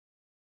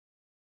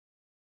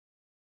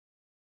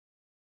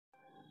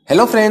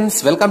Hello friends,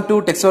 welcome to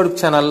tax YouTube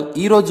channel.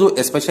 ఈ రోజు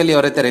especially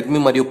ఎవరైతే రెడ్మీ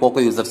మరియు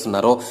పోకో యూజర్స్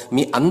ఉన్నారో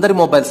మీ అందరి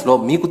మొబైల్స్ లో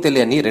మీకు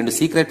తెలియని రెండు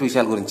సీక్రెట్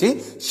విషయాల గురించి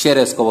షేర్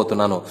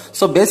చేసుకోబోతున్నాను.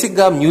 సో బేసిక్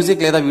గా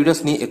మ్యూజిక్ లేదా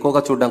వీడియోస్ ని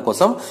ఎక్కువగా చూడడం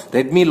కోసం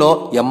రెడ్మీలో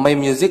ఎంఐ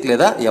మ్యూజిక్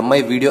లేదా ఎంఐ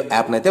వీడియో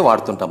యాప్ నైతే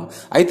వాడుతుంటాం.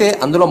 అయితే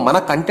అందులో మన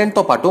కంటెంట్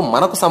తో పాటు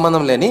మనకు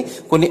సంబంధం లేని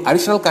కొన్ని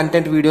అడిషనల్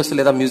కంటెంట్ వీడియోస్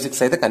లేదా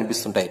మ్యూజిక్స్ అయితే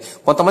కనిపిస్తుంటాయి.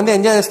 కొంతమంది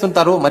ఎంజాయ్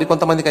చేస్తుంటారు, మరి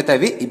కొంతమందికి అయితే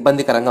అవి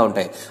ఇబ్బందికరంగా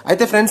ఉంటాయి.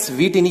 అయితే ఫ్రెండ్స్,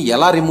 వీటిని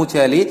ఎలా రిమూవ్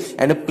చేయాలి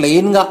అండ్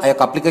ప్లెయిన్ గా ఆ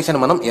యొక్క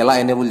అప్లికేషన్ మనం ఎలా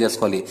ఎనేబుల్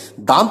చేసుకోవాలి,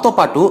 దాంతో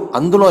పాటు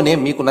అందులోనే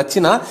మీకు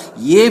నచ్చిన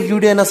ఏ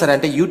వీడియో అయినా సరే,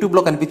 అంటే యూట్యూబ్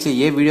లో కనిపించే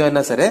ఏ వీడియో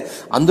అయినా సరే,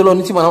 అందులో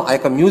నుంచి మనం ఆ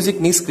యొక్క మ్యూజిక్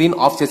ని స్క్రీన్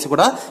ఆఫ్ చేసి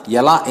కూడా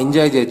ఎలా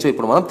ఎంజాయ్ చేయొచ్చు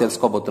ఇప్పుడు మనం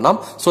తెలుసుకోబోతున్నాం.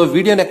 సో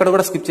వీడియోని ఎక్కడ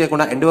కూడా స్కిప్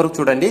చేయకుండా ఎండ్ వరకు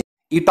చూడండి.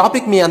 ఈ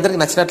టాపిక్ మీ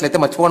అందరికి నచ్చినట్లయితే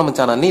మర్చిపోవడం మన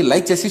ఛానల్ ని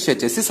లైక్ చేసి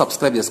షేర్ చేసి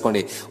సబ్స్క్రైబ్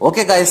చేసుకోండి.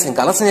 ఓకే గైస్,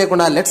 ఇంకా ఆలస్యం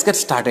చేయకుండా let's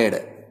get started.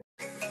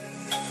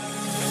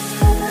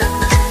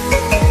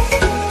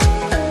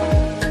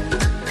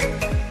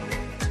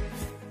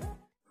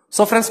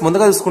 So friends,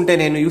 ముందుగా చూసుకుంటే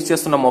నేను యూజ్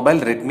చేస్తున్న mobile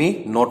Redmi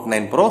note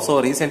 9 Pro. So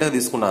recent గా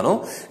తీసుకున్నాను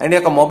అండ్ ఈ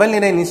యొక్క మొబైల్ ని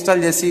నేను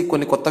ఇన్స్టాల్ చేసి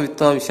కొన్ని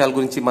కొత్త విషయాల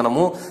గురించి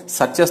మనము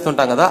సెర్చ్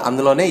చేస్తుంటాం కదా,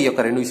 అందులోనే ఈ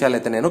యొక్క రెండు విషయాలు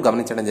అయితే నేను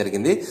గమనించడం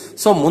జరిగింది.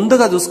 సో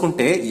ముందుగా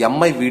చూసుకుంటే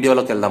ఎంఐ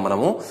వీడియోలోకి వెళ్దాం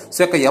మనము.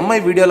 సో యొక్క ఎంఐ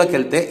వీడియోలోకి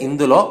వెళ్తే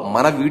ఇందులో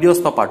మన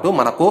వీడియోస్ తో పాటు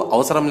మనకు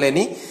అవసరం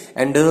లేని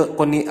అండ్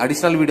కొన్ని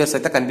అడిషనల్ వీడియోస్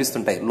అయితే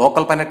కనిపిస్తుంటాయి.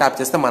 లోకల్ పైన ట్యాప్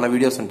చేస్తే మన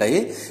వీడియోస్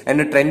ఉంటాయి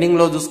అండ్ ట్రెండింగ్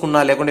లో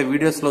చూసుకున్నా లేకుంటే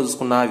వీడియోస్ లో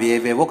చూసుకున్నా అవి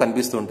ఏవేవో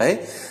కనిపిస్తుంటాయి.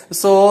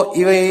 సో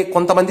ఇవి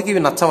కొంతమందికి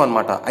ఇవి నచ్చవు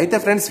అనమాట. అయితే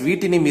ఫ్రెండ్స్,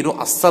 వీటిని మీరు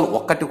అస్సలు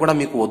ఒక్కటి కూడా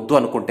మీకు వద్దు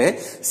అనుకుంటే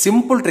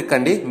సింపుల్ ట్రిక్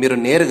అండి. మీరు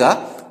నేరుగా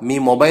మీ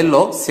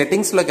మొబైల్లో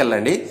సెట్టింగ్స్ లోకి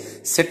వెళ్ళండి.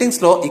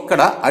 సెట్టింగ్స్ లో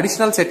ఇక్కడ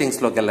అడిషనల్ సెట్టింగ్స్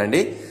లోకి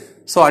వెళ్ళండి.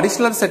 సో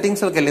అడిషనల్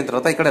సెట్టింగ్స్ లోకి వెళ్ళిన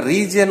తర్వాత ఇక్కడ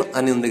రీజియన్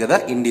అని ఉంది కదా,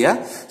 ఇండియా.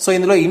 సో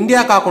ఇందులో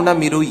ఇండియా కాకుండా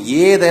మీరు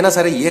ఏదైనా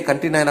సరే ఏ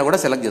కంట్రీని అయినా కూడా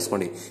సెలెక్ట్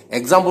చేసుకోండి.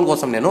 ఎగ్జాంపుల్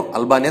కోసం నేను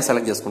అల్బానియా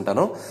సెలెక్ట్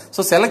చేసుకుంటాను.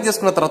 సో సెలెక్ట్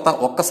చేసుకున్న తర్వాత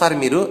ఒక్కసారి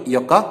మీరు ఈ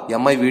యొక్క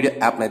ఎంఐ వీడియో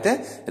యాప్ అయితే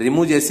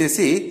రిమూవ్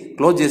చేసేసి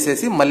క్లోజ్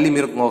చేసేసి మళ్ళీ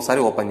మీరు ఒకసారి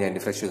ఓపెన్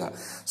చేయండి ఫ్రెష్ గా.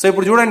 సో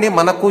ఇప్పుడు చూడండి,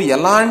 మనకు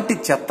ఎలాంటి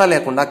చెత్త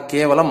లేకుండా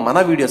కేవలం మన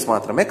వీడియోస్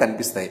మాత్రమే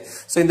కనిపిస్తాయి.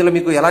 సో ఇందులో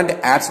మీకు ఎలాంటి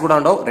యాడ్స్ కూడా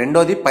ఉండవు.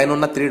 రెండోది, పైన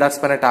ఉన్న 3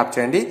 డాట్స్ పైన ట్యాప్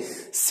చేయండి,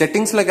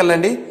 సెట్టింగ్స్ లోకి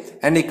వెళ్ళండి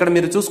అండ్ ఇక్కడ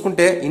మీరు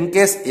చూసుకుంటే ఇన్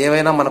కేస్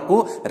ఏవైనా మనకు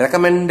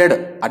రికమెండెడ్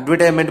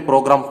అడ్వర్టైజ్మెంట్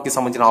ప్రోగ్రామ్ కి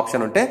సంబంధించిన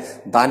ఆప్షన్ ఉంటే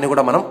దాన్ని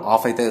కూడా మనం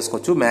ఆఫ్ అయితే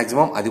చేసుకోవచ్చు.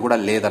 మాక్సిమం అది కూడా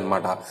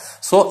లేదనమాట.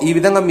 సో ఈ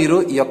విధంగా మీరు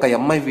ఈ యొక్క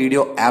ఎంఐ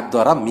వీడియో యాప్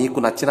ద్వారా మీకు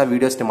నచ్చిన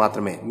వీడియోస్ ని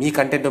మాత్రమే, మీ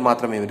కంటెంట్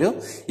మాత్రమే మీరు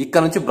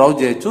ఇక్కడ నుంచి బ్రౌజ్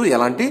చేయొచ్చు,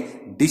 ఎలాంటి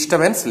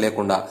డిస్టర్బెన్స్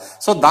లేకుండా.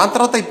 సో దాని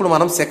తర్వాత ఇప్పుడు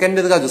మనం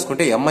సెకండ్ గా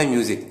చూసుకుంటే MI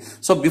music.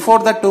 So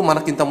before that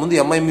మనకి ఇంత ముందు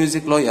ఎంఐ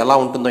మ్యూజిక్ లో ఎలా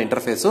ఉంటుందో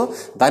ఇంటర్ఫేస్,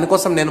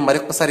 దానికోసం నేను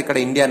మరొకసారి ఇక్కడ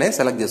ఇండియానే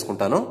సెలెక్ట్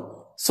చేసుకుంటాను.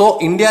 సో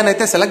ఇండియాని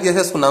అయితే సెలెక్ట్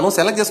చేసేసుకున్నాను.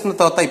 సెలెక్ట్ చేసుకున్న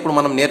తర్వాత ఇప్పుడు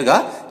మనం నేరుగా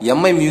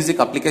ఎంఐ మ్యూజిక్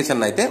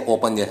అప్లికేషన్ అయితే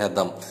ఓపెన్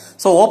చేసేద్దాం.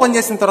 సో ఓపెన్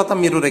చేసిన తర్వాత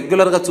మీరు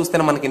రెగ్యులర్ గా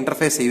చూస్తేనే మనకి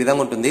ఇంటర్ఫేస్ ఈ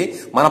విధంగా ఉంటుంది.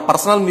 మన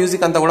పర్సనల్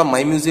మ్యూజిక్ అంతా కూడా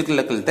మై మ్యూజిక్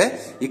లోకి వెళ్తే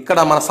ఇక్కడ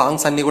మన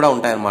సాంగ్స్ అన్ని కూడా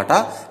ఉంటాయన్నమాట.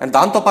 అండ్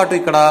దాంతో పాటు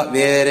ఇక్కడ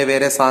వేరే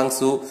వేరే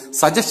సాంగ్స్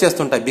సజెస్ట్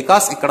చేస్తుంటాయి.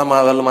 బికాస్ ఇక్కడ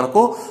వాళ్ళు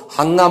మనకు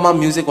హంగామా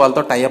మ్యూజిక్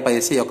వాళ్ళతో టైఅప్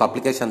అయ్యేసి ఈ యొక్క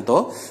అప్లికేషన్ తో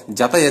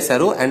జత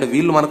చేశారు అండ్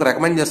వీళ్ళు మనకు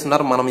రికమెండ్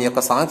చేస్తున్నారు. మనం ఈ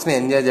యొక్క సాంగ్స్ ని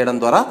ఎంజాయ్ చేయడం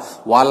ద్వారా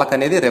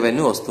వాళ్ళకనేది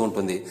రెవెన్యూ వస్తూ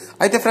ఉంటుంది.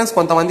 అయితే ఫ్రెండ్స్,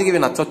 కొంతమందికి ఇవి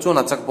నచ్చొచ్చు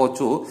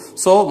నచ్చకపోవచ్చు.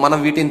 సో మనం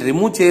వీటిని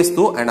రిమూవ్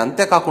చేస్తూ అండ్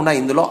అంతేకాకుండా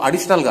ఇందులో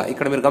అడిషనల్ గా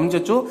ఇక్కడ మీరు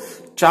గమనించవచ్చు,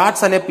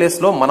 చార్ట్స్ అనే ప్లేస్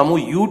లో మనము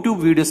యూట్యూబ్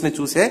వీడియోస్ ని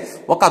చూసే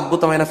ఒక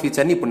అద్భుతమైన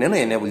ఫీచర్ ని ఇప్పుడు నేను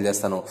ఎనేబుల్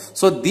చేస్తాను.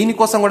 సో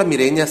దీనికోసం కూడా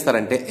మీరు ఏం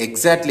చేస్తారంటే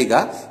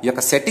ఎగ్జాక్ట్లీగా ఈ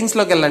యొక్క సెట్టింగ్స్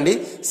లోకి వెళ్ళండి.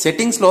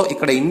 సెట్టింగ్స్ లో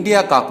ఇక్కడ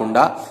ఇండియా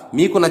కాకుండా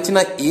మీకు నచ్చిన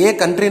ఏ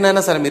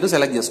కంట్రీనైనా సరే మీరు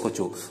సెలెక్ట్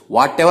చేసుకోవచ్చు.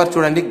 వాట్ ఎవర్,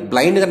 చూడండి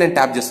బ్లైండ్ గా నేను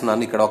ట్యాప్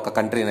చేస్తున్నాను ఇక్కడ ఒక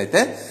కంట్రీని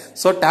అయితే.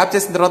 సో ట్యాప్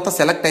చేసిన తర్వాత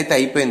సెలెక్ట్ అయితే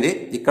అయిపోయింది.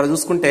 ఇక్కడ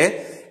చూసుకుంటే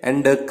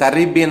అండ్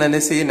కరీబియన్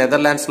అనేసి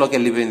నెదర్లాండ్స్ లోకి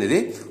వెళ్ళిపోయింది ఇది.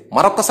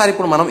 మరొకసారి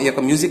ఇప్పుడు మనం ఈ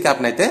యొక్క మ్యూజిక్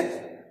యాప్ అయితే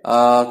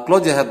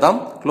క్లోజ్ చేసేద్దాం.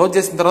 క్లోజ్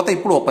చేసిన తర్వాత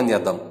ఇప్పుడు ఓపెన్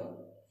చేద్దాం.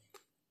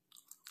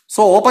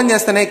 సో ఓపెన్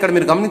చేస్తేనే ఇక్కడ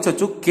మీరు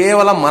గమనించవచ్చు,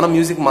 కేవలం మన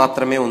మ్యూజిక్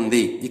మాత్రమే ఉంది.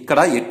 ఇక్కడ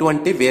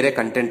ఎటువంటి వేరే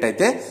కంటెంట్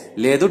అయితే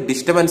లేదు,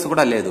 డిస్టర్బెన్స్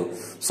కూడా లేదు.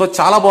 సో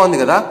చాలా బాగుంది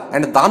కదా.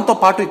 అండ్ దాంతో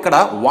పాటు ఇక్కడ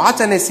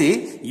వాచ్ అనేసి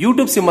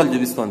యూట్యూబ్ సింబల్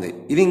చూపిస్తుంది.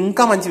 ఇది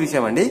ఇంకా మంచి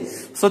విషయం అండి.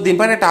 సో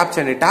దీనిపైన ట్యాప్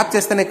చేయండి. ట్యాప్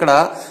చేస్తేనే ఇక్కడ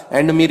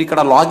అండ్ మీరు ఇక్కడ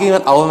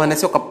లాగిన్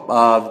అవ్వమనేసి ఒక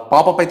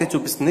పాపప్ అయితే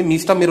చూపిస్తుంది. మీ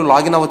ఇష్టం, మీరు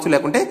లాగిన్ అవ్వచ్చు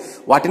లేకుంటే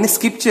వాటిని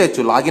స్కిప్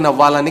చేయొచ్చు. లాగిన్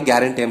అవ్వాలని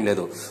గ్యారెంటీ ఏం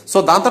లేదు. సో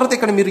దాని తర్వాత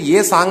ఇక్కడ మీరు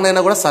ఏ సాంగ్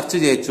అయినా కూడా సెర్చ్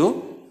చేయొచ్చు.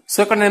 సో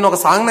ఇక్కడ నేను ఒక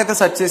సాంగ్ అయితే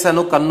సెర్చ్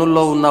చేశాను,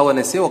 కన్నుల్లో ఉన్నావు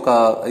అనేసి.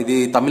 ఇది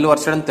తమిళ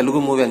వర్షన్ తెలుగు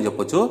మూవీ అని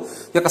చెప్పొచ్చు.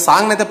 ఈ యొక్క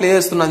సాంగ్ అయితే ప్లే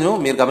చేస్తున్నాను,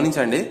 మీరు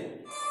గమనించండి.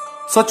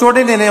 సో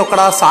చూడండి, నేను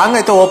ఇక్కడ సాంగ్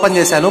అయితే ఓపెన్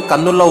చేశాను,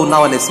 కన్నుల్లో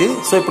ఉన్నావు అనేసి.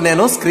 సో ఇప్పుడు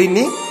నేను స్క్రీన్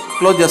ని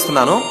క్లోజ్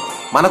చేస్తున్నాను.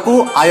 మనకు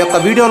ఆ యొక్క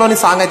వీడియోలోని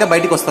సాంగ్ అయితే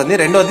బయటకు వస్తుంది.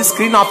 రెండోది,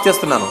 స్క్రీన్ ఆఫ్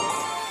చేస్తున్నాను.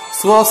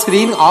 సో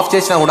స్క్రీన్ ఆఫ్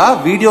చేసినా కూడా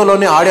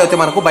వీడియోలోని ఆడియో అయితే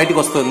మనకు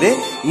బయటకు వస్తుంది.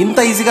 ఇంత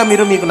ఈజీగా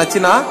మీరు మీకు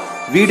నచ్చిన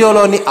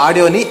వీడియోలోని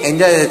ఆడియోని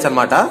ఎంజాయ్ చేయొచ్చు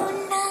అనమాట.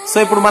 సో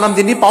ఇప్పుడు మనం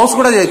దీన్ని పౌజ్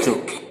కూడా చేయొచ్చు.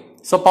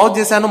 సో పౌజ్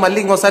చేశాను, మళ్ళీ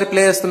ఇంకోసారి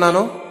ప్లే చేస్తున్నాను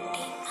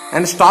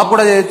అండ్ స్టాప్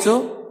కూడా చేయొచ్చు.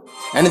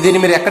 అండ్ దీన్ని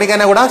మీరు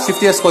ఎక్కడికైనా కూడా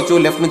షిఫ్ట్ చేసుకోవచ్చు,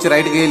 లెఫ్ట్ నుంచి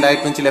రైట్ కి,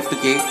 రైట్ నుంచి లెఫ్ట్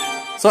కి.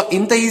 సో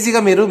ఇంత ఈజీగా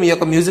మీరు మీ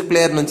యొక్క మ్యూజిక్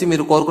ప్లేయర్ నుంచి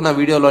మీరు కోరుకున్న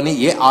వీడియోలోని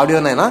ఏ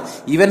ఆడియోనైనా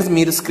ఈవెన్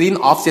మీరు స్క్రీన్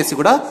ఆఫ్ చేసి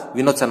కూడా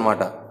వినొచ్చు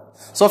అనమాట.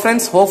 సో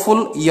ఫ్రెండ్స్,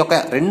 హోప్ఫుల్ ఈ యొక్క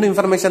 2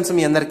 ఇన్ఫర్మేషన్స్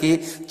మీ అందరికీ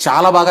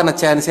చాలా బాగా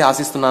నచ్చాయని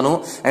ఆశిస్తున్నాను.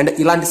 అండ్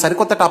ఇలాంటి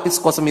సరికొత్త టాపిక్స్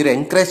కోసం మీరు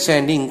ఎంకరేజ్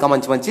చేయండి. ఇంకా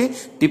మంచి మంచి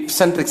టిప్స్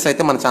అండ్ ట్రిక్స్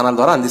అయితే మన ఛానల్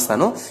ద్వారా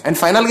అందిస్తాను. అండ్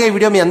ఫైనల్ గా ఈ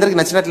వీడియో మీ అందరికి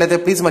నచ్చినట్లయితే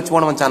ప్లీజ్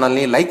మర్చిపోవడం మన ఛానల్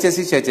ని లైక్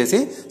చేసి, షేర్ చేసి,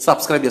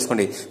 సబ్స్క్రైబ్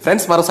చేసుకోండి.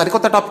 ఫ్రెండ్స్, మరో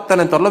సరికొత్త టాపిక్ తో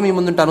నేను త్వరలో మీ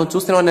ముందుంటాను.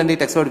 చూస్తూనే ఉండండి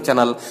tax YouTube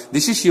channel.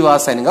 This is Shiva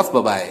signing off.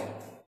 Bye.